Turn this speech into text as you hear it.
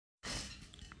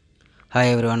Hi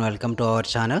everyone, welcome to our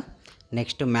channel.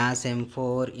 Next Maths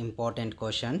M4 important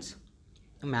questions.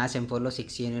 Maths M4 లో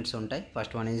 6 units ఉంటాయి.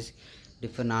 First one is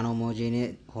non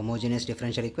homogeneous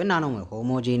differential equal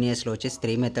హోమోజీనియస్లో వచ్చేసి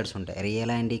 3 methods ఉంటాయి.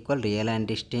 Real and equal, real and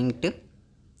distinct,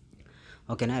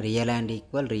 ఓకేనా, real and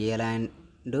equal, real and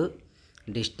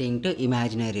distinct,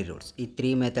 imaginary roots. ఈ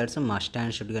 3 methods must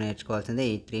and షుడ్గా నేర్చుకోవాల్సిందే.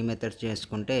 ఈ 3 methods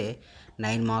చేసుకుంటే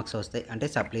 9 marks వస్తాయి. అంటే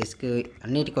సప్లీస్కి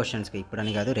అన్నిటి క్వశ్చన్స్కి,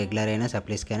 ఇప్పుడని కాదు, రెగ్యులర్ అయినా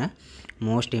సప్లీస్కైనా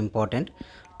most important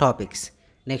topics.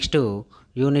 Next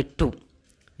unit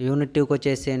 2కి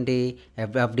వచ్చేసి ఏంటి,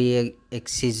 F of D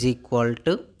X is equal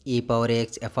to ఈ power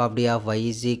X, F of D of why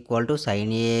is equal to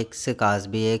sign AX cos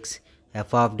bx,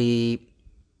 F of D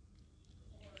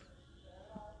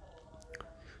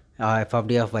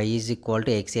of why is equal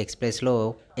to X ప్లస్లో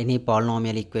any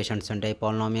polynomial equations ఉంటాయి.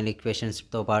 Polynomial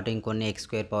ఈక్వేషన్స్తో పాటు ఇంకొన్ని X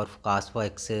square power cos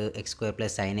X, X square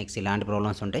plus sign X, ఇలాంటి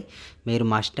problems ఉంటాయి. మీరు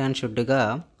must and షుడ్గా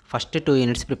first 2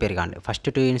 units prepare కాండి. First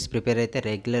 2 units prepare అయితే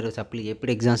regular supply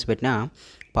ఎప్పుడు ఎగ్జామ్స్ పెట్టినా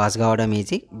పాస్ కావడం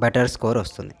ఈజీ, బెటర్ స్కోర్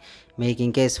వస్తుంది. మీకు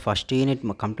ఇన్కేస్ ఫస్ట్ యూనిట్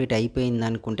కంప్లీట్ అయిపోయింది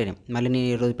అనుకుంటేనే మళ్ళీ నేను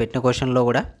ఈరోజు పెట్టిన క్వశ్చన్లో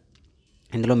కూడా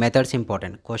ఇందులో మెథడ్స్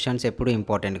ఇంపార్టెంట్, క్వశ్చన్స్ ఎప్పుడు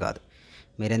ఇంపార్టెంట్ కాదు.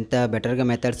 మీరు ఎంత బెటర్గా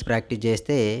మెథడ్స్ ప్రాక్టీస్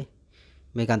చేస్తే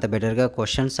మీకు అంత బెటర్గా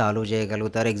క్వశ్చన్స్ సాల్వ్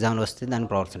చేయగలుగుతారు. ఎగ్జామ్లో వస్తే దాని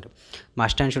ప్రాబ్లమ్స్ ఉంటాయి.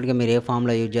 మస్ట్ అండ్ షుడ్గా మీరు ఏ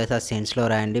ఫామ్లో యూజ్ చేస్తే ఆ సెన్స్లో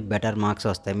రాయండి, బెటర్ మార్క్స్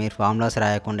వస్తాయి. మీరు ఫార్ములాస్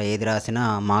రాయకుండా ఏది రాసినా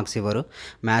మార్క్స్ ఇవ్వరు.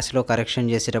 మ్యాథ్స్లో కరెక్షన్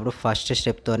చేసేటప్పుడు ఫస్ట్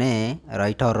స్టెప్తోనే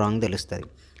రైట్ ఆర్ రాంగ్ తెలుస్తుంది.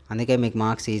 అందుకే మీకు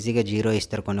మార్క్స్ ఈజీగా 0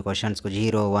 ఇస్తారు. కొన్ని క్వశ్చన్స్కు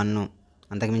 0, 1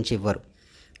 అంతకుమించి ఇవ్వరు.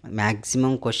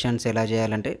 మ్యాక్సిమం క్వశ్చన్స్ ఎలా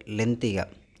చేయాలంటే లెంతీగా,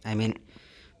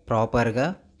 ప్రాపర్గా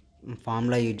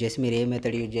ఫార్ములా యూజ్ చేసి మీరు ఏ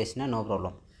మెథడ్ యూజ్ చేసినా నో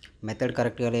ప్రాబ్లం. మెథడ్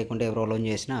కరెక్ట్గా లేకుంటే ఏ ప్రాబ్లం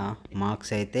చేసినా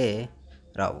మార్క్స్ అయితే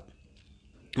రావు,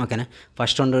 ఓకేనా.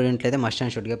 ఫస్ట్ 2 యూనిట్లు అయితే మస్ట్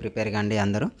అండ్ షుడ్గా ప్రిపేర్ కాండి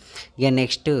అందరూ. ఇక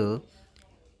నెక్స్ట్కి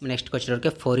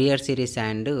వచ్చేటప్పటికి Fourier series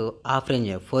and half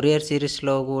range. Fourier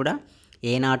సిరీస్లో కూడా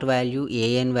A0 value,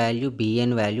 AN value,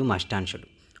 B N value must and should,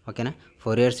 ఓకేనా.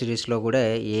 ఫోరియర్ సిరీస్లో కూడా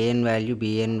AN value,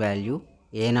 B N value,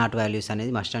 A0 values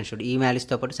అనేది మస్ట్ అండ్ షుడ్. ఈ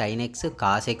వాల్యూస్తో పాటు sign X,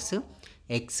 cos X,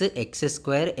 X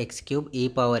square, X cube, ఈ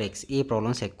power X, ఈ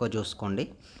ప్రాబ్లమ్స్ ఎక్కువ చూసుకోండి.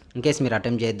 ఇన్కేస్ మీరు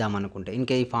అటెంప్ట్ చేద్దాం అనుకుంటే.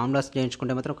 ఈ ఫార్ములాస్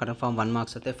చేయించుకుంటే మాత్రం కన్ఫామ్ 1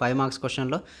 మార్క్స్ వస్తాయి. 5 మార్క్స్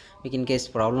క్వశ్చన్లో మీకు ఇన్కేస్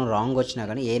ప్రాబ్లం రాంగ్ వచ్చినా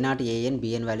కానీ A0, AN,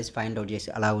 B N values find out చేసి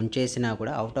అలా ఉంచేసినా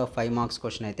కూడా అవుట్ ఆఫ్ 5 మార్క్స్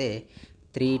క్వశ్చన్ అయితే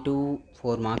 3 to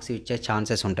 4 మార్క్స్ ఇచ్చే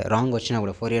ఛాన్సెస్ ఉంటాయి, రాంగ్ వచ్చినా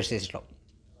కూడా 4 ఇయర్స్ సిరీస్లో,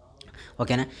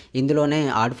 ఓకేనా. ఇందులోనే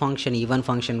ఆడ్ ఫంక్షన్, ఈవెన్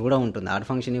ఫంక్షన్ కూడా ఉంటుంది. Add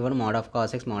function even mode of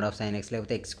cos X, mode of sign X,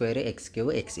 లేకపోతే X square, X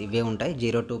cube, X, ఇవే ఉంటాయి.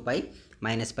 0 to π, -π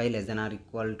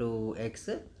 < x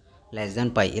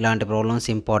π, ఇలాంటి ప్రాబ్లమ్స్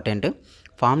ఇంపార్టెంట్.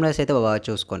 ఫార్ములాస్ అయితే బాగా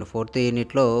చూసుకోండి. 4th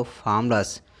యూనిట్లో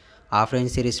ఫార్ములాస్ హాఫ్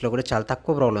రేంజ్ సిరీస్లో కూడా చాలా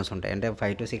తక్కువ ప్రాబ్లమ్స్ ఉంటాయి. అంటే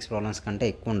 5 to 6 ప్రాబ్లమ్స్ కంటే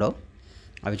ఎక్కువ ఉండవు.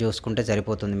 అవి చూసుకుంటే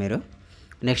సరిపోతుంది మీరు.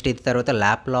 నెక్స్ట్ ఇది తర్వాత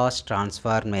Laplace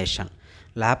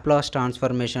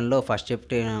ట్రాన్స్ఫర్మేషన్లో first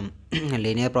shifting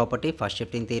linear property, first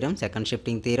shifting theorem, second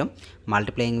shifting theorem,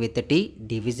 multiplying with tea,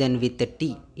 division with tea,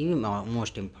 ఇవి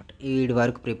మోస్ట్ ఇంపార్టెంట్. వీడి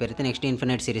వరకు ప్రిపేర్ అయితే నెక్స్ట్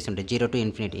ఇన్ఫినిట్ సిరీస్ ఉంటాయి. 0 to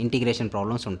 ∞ ఇంటిగ్రేషన్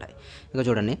ప్రాబ్లమ్స్ ఉంటాయి. ఇక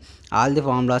చూడండి, ఆల్ ది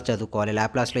ఫార్ములాస్ చదువుకోవాలి.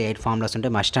 లాప్లాస్లో 8 ఫార్ములాస్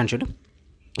ఉంటాయి, మస్ట్ అండ్ షుడ్.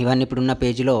 ఇవన్నీ ఇప్పుడున్న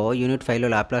పేజీలో యూనిట్ 5లో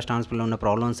లాప్లాస్ ట్రాన్స్ఫర్లో ఉన్న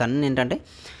ప్రాబ్లమ్స్ అన్నీ ఏంటంటే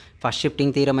ఫస్ట్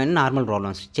షిఫ్టింగ్ థీరం అయిన normal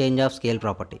problems, change of scale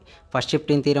property. First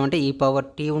shifting theorem అంటే ఈ పవర్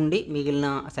టీ ఉండి మిగిలిన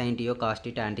sign టీయో, cos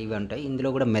tea, tan tea ఉంటాయి. ఇందులో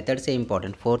కూడా మెథడ్సే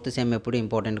ఇంపార్టెంట్. 4th సెమ్ ఎప్పుడు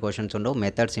ఇంపార్టెంట్ క్వశ్చన్స్ ఉండవు,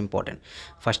 methods important.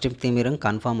 First shifting theorem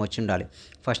confirm వచ్చి ఉండాలి.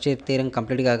 ఫస్ట్ షిఫ్ట్ థీరం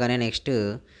కంప్లీట్ కాగానే next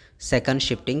second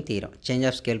shifting theorem, change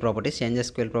of scale properties, change of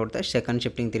scale property second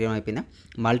shifting theorem అయిపోయిందా.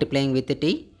 Multiplying with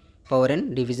tea, power and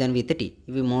division with tea,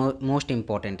 ఇవి most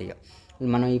important. ఇక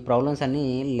మనం ఈ problems అన్నీ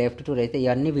left to right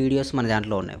ఇవన్నీ videos మన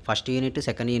దాంట్లో ఉన్నాయి. First unit,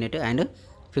 second unit and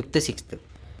 5th, 6th,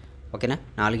 ఓకేనా.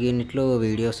 4 యూనిట్లు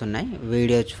వీడియోస్ ఉన్నాయి.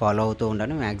 వీడియోస్ ఫాలో అవుతూ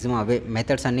ఉండండి. మ్యాక్సిమం అవే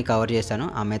మెథడ్స్ అన్నీ కవర్ చేస్తాను.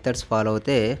 ఆ మెథడ్స్ ఫాలో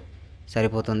అవుతే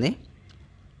సరిపోతుంది.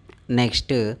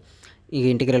 నెక్స్ట్ ఈ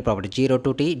integral property 0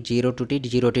 to t,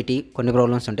 0 to t కొన్ని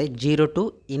ప్రాబ్లమ్స్ ఉంటాయి. 0 to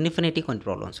 ∞ కొన్ని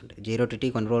ప్రాబ్లమ్స్ ఉంటాయి. 0 to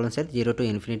t కొన్ని ప్రాబ్లమ్స్ అయితే 0 to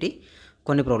 ∞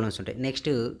 కొన్ని ప్రాబ్లమ్స్ ఉంటాయి. నెక్స్ట్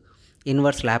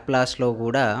ఇన్వర్స్ లాప్లాస్లో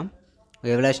కూడా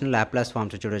ఎవల్యూషన్ లాప్లాస్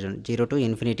ఫామ్స్ చూడండి. 0 to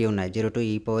 ∞ ఉన్నాయి, 0 to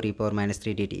e పవర్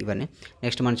 -3dt ఇవన్నీ.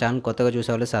 నెక్స్ట్ మన ఛానల్ కొత్తగా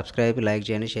చూసేవాళ్ళు సబ్స్క్రైబ్, లైక్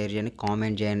చేయండి, షేర్ చేయండి,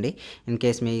 కామెంట్ చేయండి. ఇన్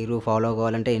కేస్ మీరు ఫాలో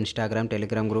కావాలంటే ఇన్స్టాగ్రామ్,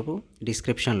 టెలిగ్రామ్ గ్రూప్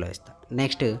డిస్క్రిప్షన్లో ఇస్తాను.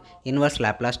 నెక్స్ట్ ఇన్వర్స్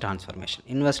లాప్లాస్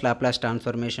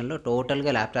ట్రాన్స్ఫర్మేషన్లో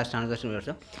టోటల్గా లాప్లాస్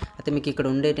ట్రాన్స్ఫర్మేషన్ అయితే మీకు ఇక్కడ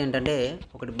ఉండేది ఏంటంటే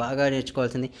ఒకటి బాగా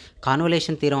నేర్చుకోవాల్సింది,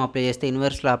 కాన్వల్యూషన్ థీరం అప్లై చేస్తే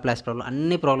ఇన్వర్స్ లాప్లాస్ ప్రాబ్లం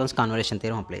అన్ని ప్రాబ్లమ్స్ కాన్వల్యూషన్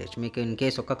థీరం అప్లై చేయొచ్చు. మీకు ఇన్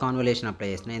కేస్ ఒక్క కాన్వల్యూషన్ అప్లై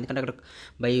చేస్తున్నాయి, ఎందుకంటే అక్కడ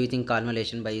by using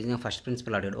convolution, by using first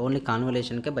principle అడిగాడు. Only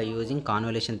కాన్వల్యూషన్కే by using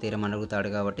convolution theorem అడుగుతాడు.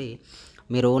 కాబట్టి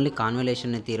మీరు ఓన్లీ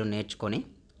కాన్వల్యూషన్ థీరం నేర్చుకొని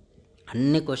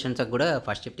అన్ని క్వశ్చన్స్కి కూడా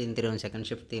first shifting theorem, second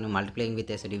shift theorem, multiplying with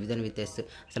yes, division with yes,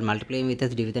 అసలు multiplying with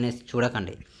yes, division yes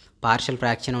చూడకండి. పార్షియల్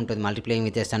ఫ్రాక్షన్ ఉంటుంది, మల్టిప్లయింగ్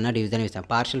విత్ ఎస్ అన్న డివిజన్ విత్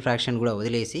పార్షియల్ ఫ్రాక్షన్ కూడా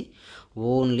వదిలేసి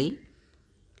ఓన్లీ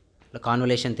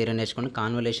కాన్వల్యూషన్ థీరం నేర్చుకోండి.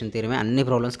 కాన్వల్యూషన్ థీరమే అన్ని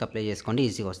ప్రాబ్లమ్స్కి అప్లై చేసుకోండి,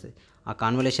 ఈజీగా వస్తుంది. ఆ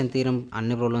కాన్వల్యూషన్ థీరం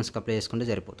అన్ని ప్రాబ్లమ్స్కి అప్లై చేసుకుంటే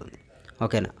సరిపోతుంది.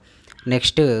 ఓకేనా.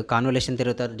 Next convolution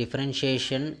theorem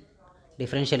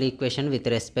differential equation with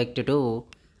respect to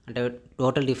అంటే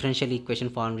టోటల్ డిఫరెన్షియల్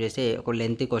ఈక్వేషన్ ఫార్మ్ చేసే ఒక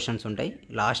లెంతీ క్వశ్చన్స్ ఉంటాయి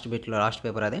లాస్ట్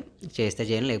పేపర్ అదే చేస్తే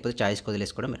చేయండి, లేకపోతే చాయిస్కి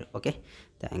వదిలేసుకోవడం మీరు. Okay,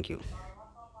 thank you.